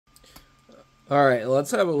Alright,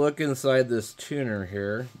 let's have a look inside this tuner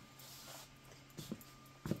here.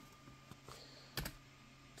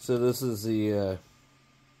 So this is the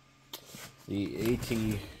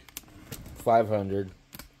at500.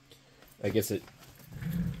 I guess it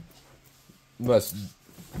must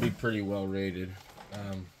be pretty well rated.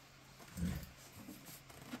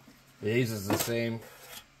 It uses the same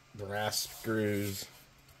brass screws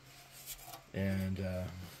and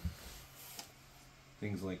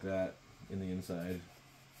things like that in the inside.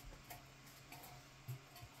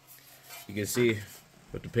 You can see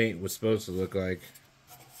what the paint was supposed to look like,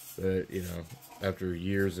 but you know, after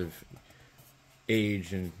years of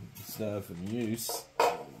age and stuff and use,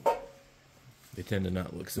 they tend to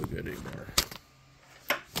not look so good anymore.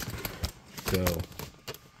 So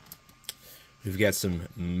we've got some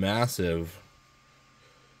massive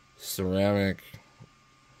ceramic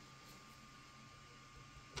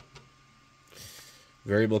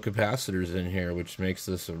variable capacitors in here, which makes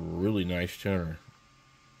this a really nice tuner.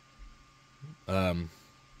 The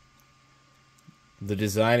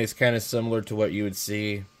design is kind of similar to what you would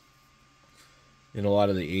see in a lot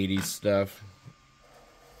of the 80s stuff.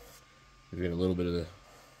 We've got a little bit of the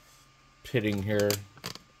pitting here,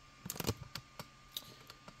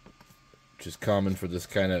 which is common for this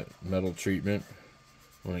kind of metal treatment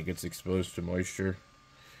when it gets exposed to moisture.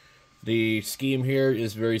 The scheme here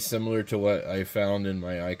is very similar to what I found in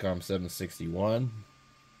my icom 761.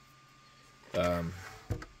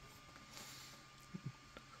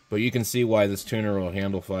 But you can see why this tuner will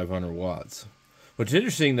handle 500 watts. What's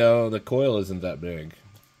interesting though, the coil isn't that big.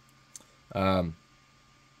 But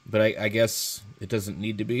I guess it doesn't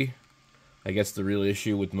need to be. I guess the real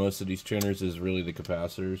issue with most of these tuners is really the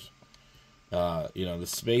capacitors. You know, the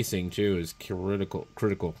spacing too is critical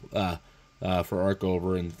for arc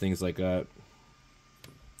over and things like that.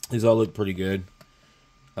 These all look pretty good.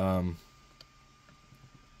 Reminds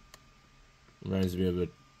me of a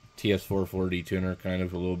TS440 tuner, kind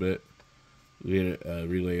of a little bit. We had a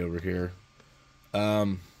relay over here.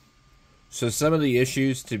 So some of the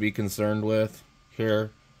issues to be concerned with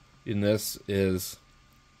here in this is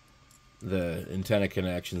the antenna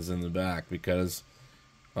connections in the back, because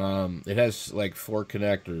it has like 4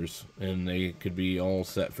 connectors and they could be all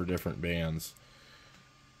set for different bands.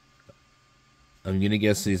 I'm gonna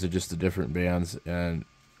guess these are just the different bands, and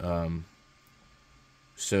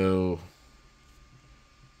so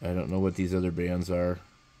I don't know what these other bands are,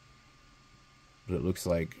 but it looks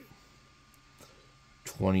like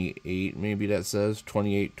 28, maybe that says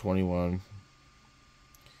 28, 21.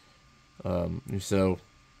 So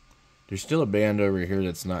there's still a band over here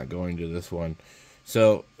that's not going to this one.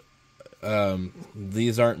 So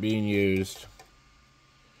these aren't being used.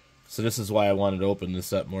 So this is why I wanted to open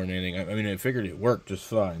this up more than anything. I mean, I figured it worked just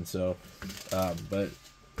fine. So, but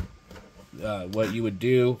what you would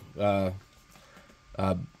do,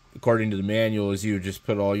 according to the manual, is you would just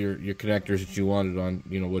put all your connectors that you wanted on,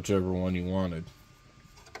 you know, whichever one you wanted.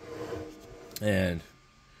 And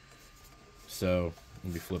so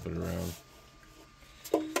let me flip it around.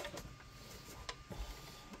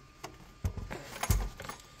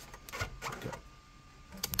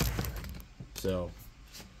 So,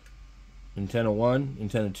 antenna 1,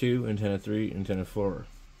 antenna 2, antenna 3, antenna 4.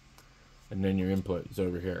 And then your input is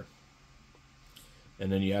over here.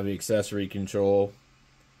 And then you have the accessory control.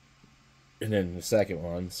 And then the second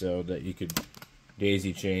one, so that you could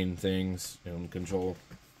daisy chain things and control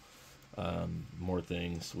more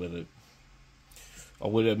things with it. I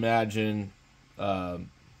would imagine that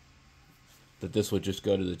this would just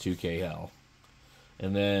go to the 2KL.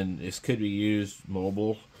 And then this could be used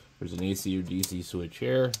mobile. There's an AC or DC switch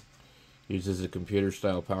here. It uses a computer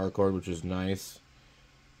style power cord, which is nice.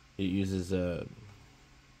 It uses a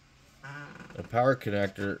power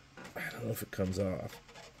connector. I don't know if it comes off.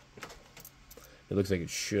 It looks like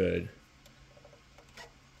it should.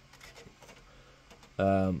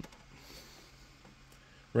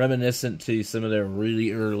 Reminiscent to some of their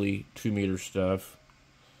really early 2-meter stuff.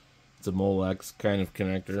 It's a Molex kind of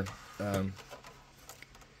connector.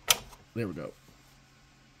 There we go.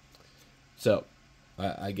 So,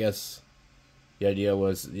 I guess the idea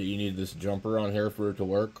was that you need this jumper on here for it to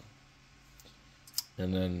work.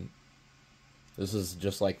 And then this is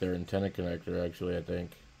just like their antenna connector, actually, I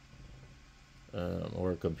think.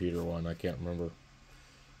 Or a computer one, I can't remember.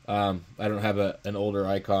 I don't have an older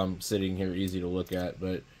icom sitting here easy to look at,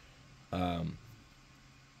 but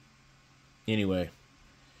anyway,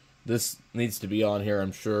 this needs to be on here,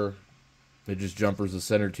 I'm sure. It just jumpers the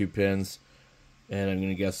center 2 pins, and I'm going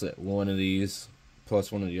to guess that one of these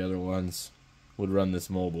plus one of the other ones would run this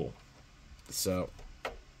mobile. So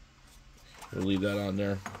we'll leave that on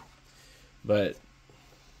there. But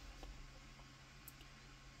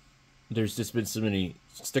there's just been so many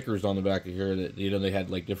stickers on the back of here that, you know, they had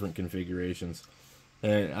like different configurations.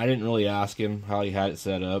 And I didn't really ask him how he had it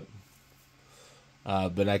set up.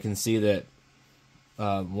 But I can see that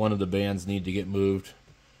one of the bands need to get moved.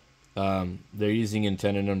 They're using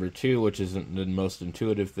antenna number 2, which isn't the most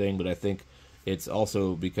intuitive thing, but I think it's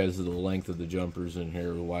also because of the length of the jumpers in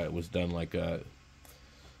here why it was done like that.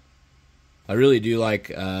 I really do like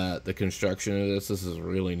the construction of this. This is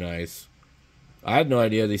really nice. I had no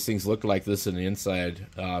idea these things looked like this in the inside.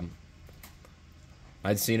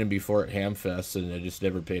 I'd seen them before at Hamfest, and I just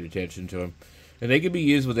never paid attention to them. And they could be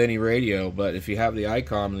used with any radio, but if you have the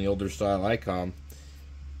icom and the older style icom,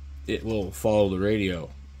 it will follow the radio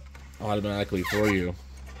automatically for you.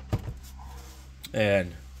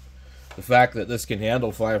 And the fact that this can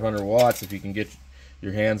handle 500 watts if you can get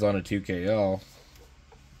your hands on a 2KL.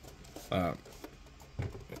 I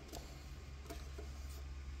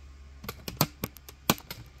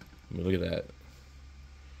mean, look at that.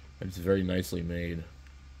 It's very nicely made.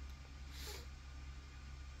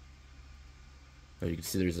 Oh, you can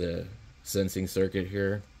see there's a sensing circuit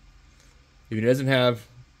here. If it doesn't have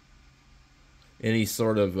any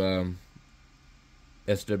sort of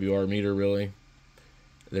SWR meter, really,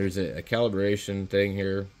 there's a calibration thing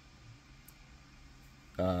here.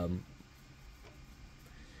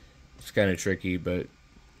 It's kind of tricky, but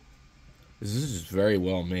this is just very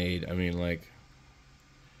well made. I mean, like,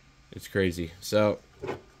 it's crazy. So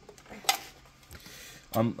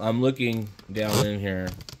I'm looking down in here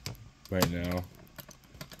right now,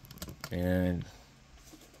 and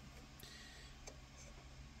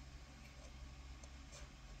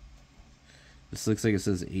this looks like it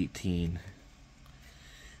says 18.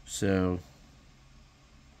 So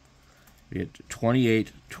we get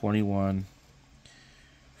 28, 21,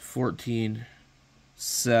 14,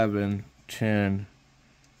 7, 10,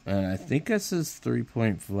 and I think that says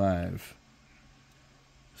 3.5.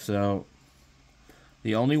 So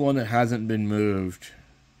the only one that hasn't been moved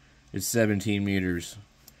is 17 meters.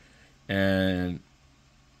 And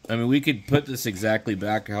I mean, we could put this exactly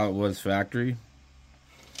back how it was factory.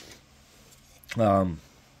 But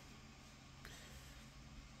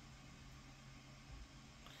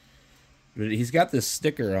he's got this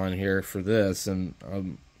sticker on here for this, and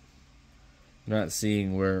I'm not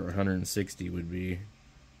seeing where 160 would be.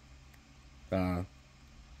 But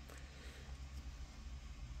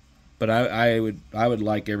I would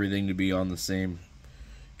like everything to be on the same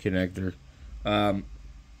connector. To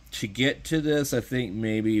get to this, I think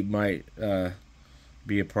maybe might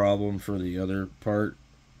be a problem for the other part,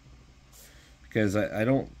 because I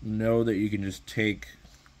don't know that you can just take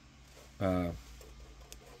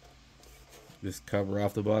this cover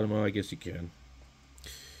off the bottom. Oh, I guess you can.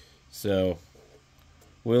 So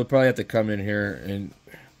we'll probably have to come in here, and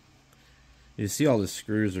you see all the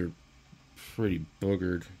screws are pretty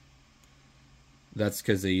boogered. That's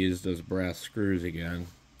because they used those brass screws again.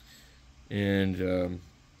 And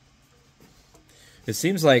it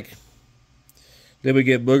seems like they would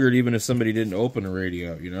get boogered even if somebody didn't open a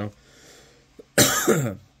radio, you know?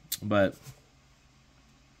 But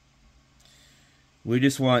we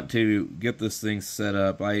just want to get this thing set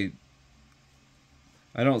up. I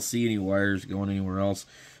don't see any wires going anywhere else.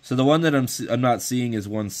 So the one that I'm not seeing is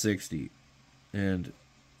 160. And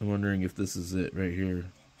I'm wondering if this is it right here.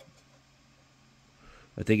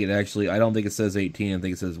 I think it actually, I don't think it says 18, I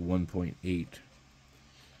think it says 1.8.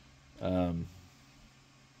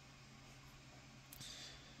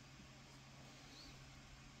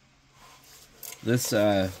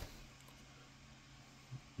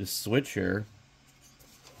 This switch here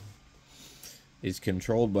is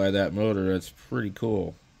controlled by that motor. That's pretty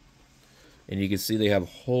cool. And you can see they have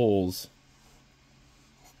holes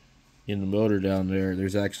in the motor down there.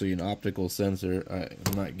 There's actually an optical sensor.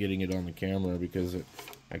 I'm not getting it on the camera because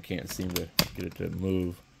I can't seem to get it to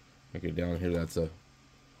move. Okay, down here that's a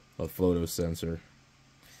photo sensor.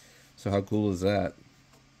 So how cool is that?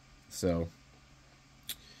 So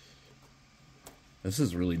this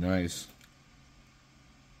is really nice.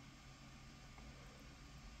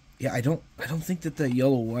 Yeah, I don't think that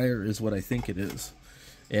yellow wire is what I think it is.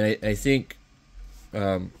 And I think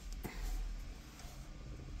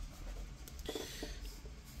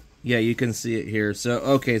yeah, you can see it here. So,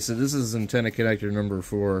 okay, so this is antenna connector number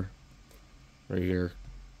 4 right here.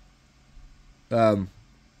 So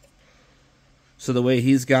the way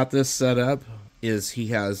he's got this set up is he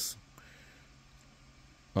has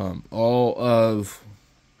all of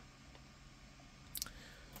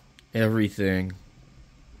everything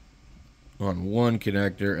on one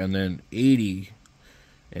connector, and then 80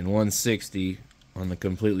 and 160 on the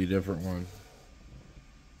completely different one.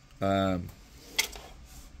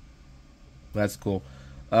 That's cool.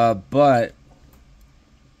 But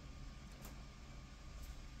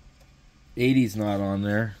 80's not on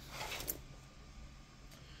there.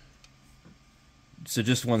 So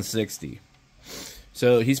just 160.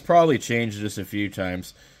 So he's probably changed this a few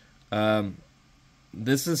times.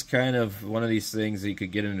 This is kind of one of these things that you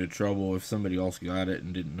could get into trouble if somebody else got it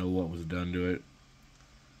and didn't know what was done to it.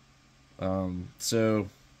 So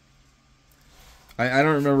I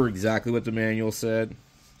don't remember exactly what the manual said.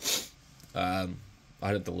 I'd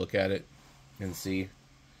have to look at it and see.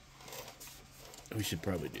 We should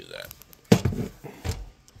probably do that.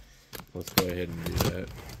 Let's go ahead and do that.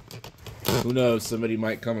 Who knows? Somebody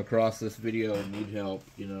might come across this video and need help,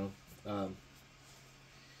 you know.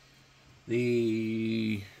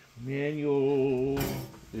 The manual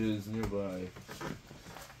is nearby.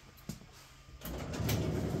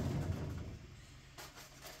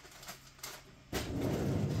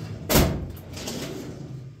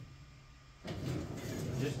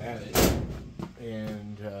 Just had it,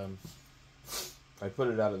 and I put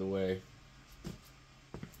it out of the way.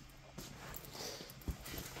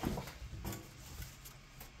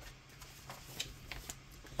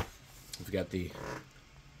 We've got the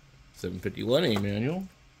 751A manual,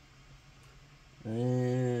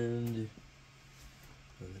 and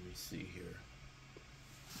let me see here.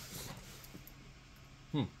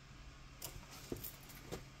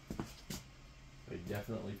 I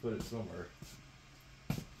definitely put it somewhere.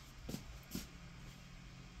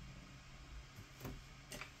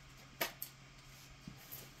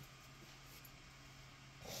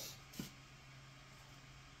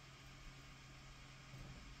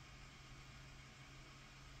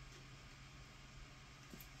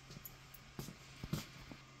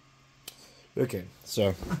 Okay,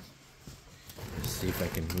 so let's see if I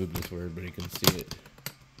can move this where everybody can see it.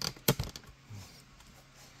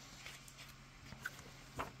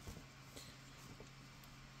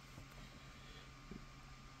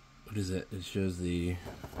 What is it? It shows the...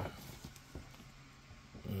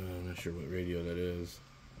 I'm not sure what radio that is.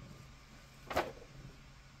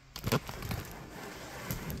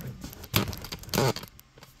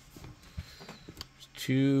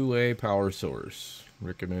 Two-way power source.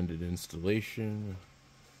 Recommended installation.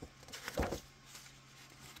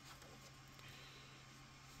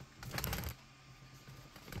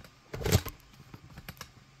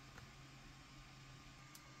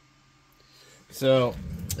 So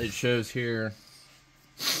it shows here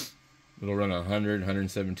it'll run 100,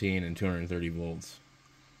 117, and 230 volts,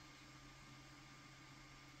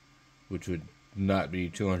 which would not be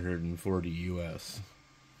 240 US.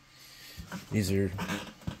 These are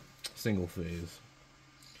single phase.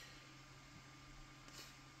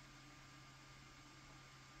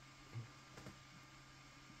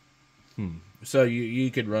 So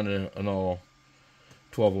you could run an all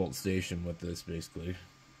 12 volt station with this basically.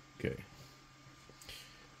 Okay.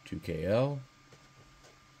 2KL.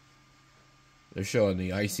 They're showing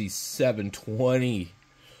the IC720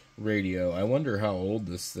 radio. I wonder how old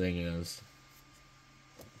this thing is.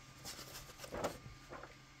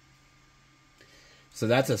 So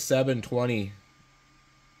that's a 720A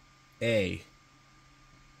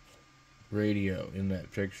radio in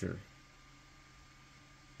that picture.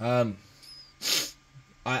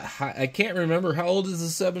 I can't remember how old is the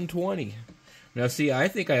 720. Now see, I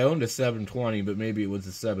think I owned a 720, but maybe it was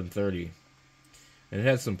a 730. And it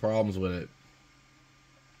had some problems with it.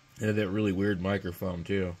 It had that really weird microphone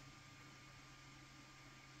too.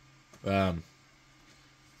 And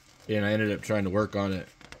I ended up trying to work on it,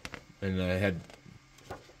 and I had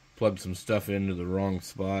plugged some stuff into the wrong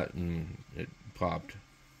spot and it popped.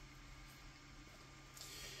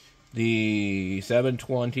 The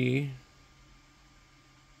 720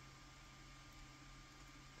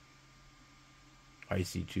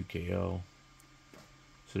 IC2KL.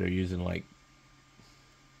 So they're using like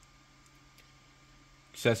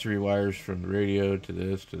accessory wires from the radio to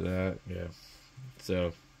this to that. Yeah.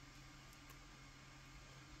 So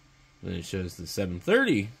then it shows the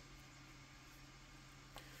 730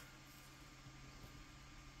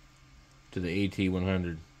 to the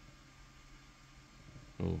AT100.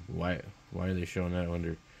 Oh, why are they showing that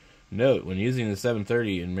under? Note, when using the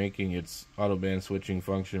 730 and making its autoband switching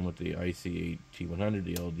function with the IC AT100,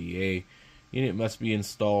 the LDA unit must be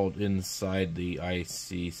installed inside the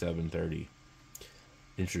IC730.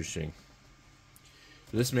 Interesting.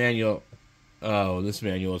 This manual, this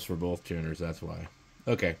manual is for both tuners, that's why.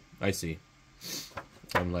 Okay, I see.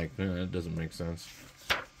 I'm like, that doesn't make sense.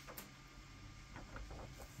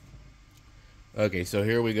 Okay, so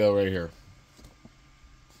here we go right here.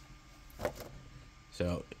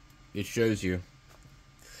 So it shows you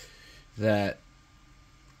that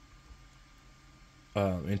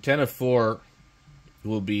antenna 4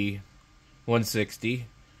 will be 160,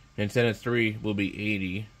 antenna 3 will be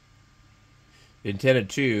 80, antenna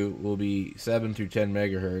 2 will be 7 through 10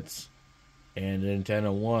 megahertz, and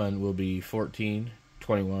antenna 1 will be 14,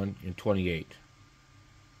 21, and 28.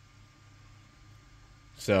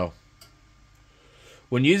 So,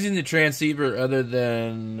 when using the transceiver other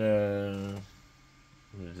than,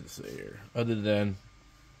 what does it say here? Other than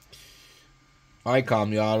icom,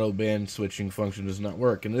 the auto band switching function does not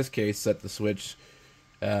work. In this case, set the switch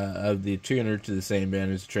of the tuner to the same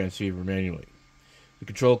band as the transceiver manually. The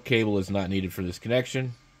control cable is not needed for this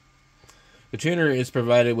connection. The tuner is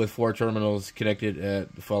provided with 4 terminals connected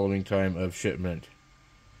at the following time of shipment.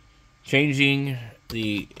 Changing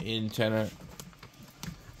the antenna.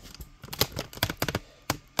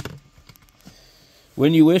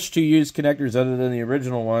 When you wish to use connectors other than the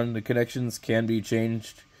original one, the connections can be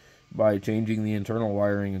changed by changing the internal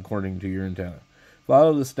wiring according to your antenna.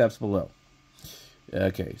 Follow the steps below.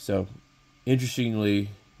 Okay, so interestingly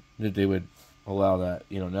that they would allow that.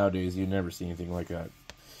 You know, nowadays you never see anything like that.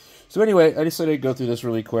 So anyway, I decided to go through this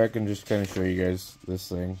really quick and just kind of show you guys this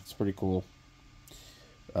thing. It's pretty cool.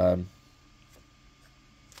 There's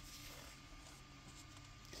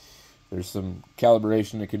some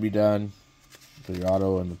calibration that can be done for the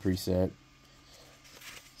auto and the preset.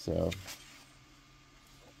 So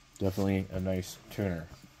definitely a nice tuner.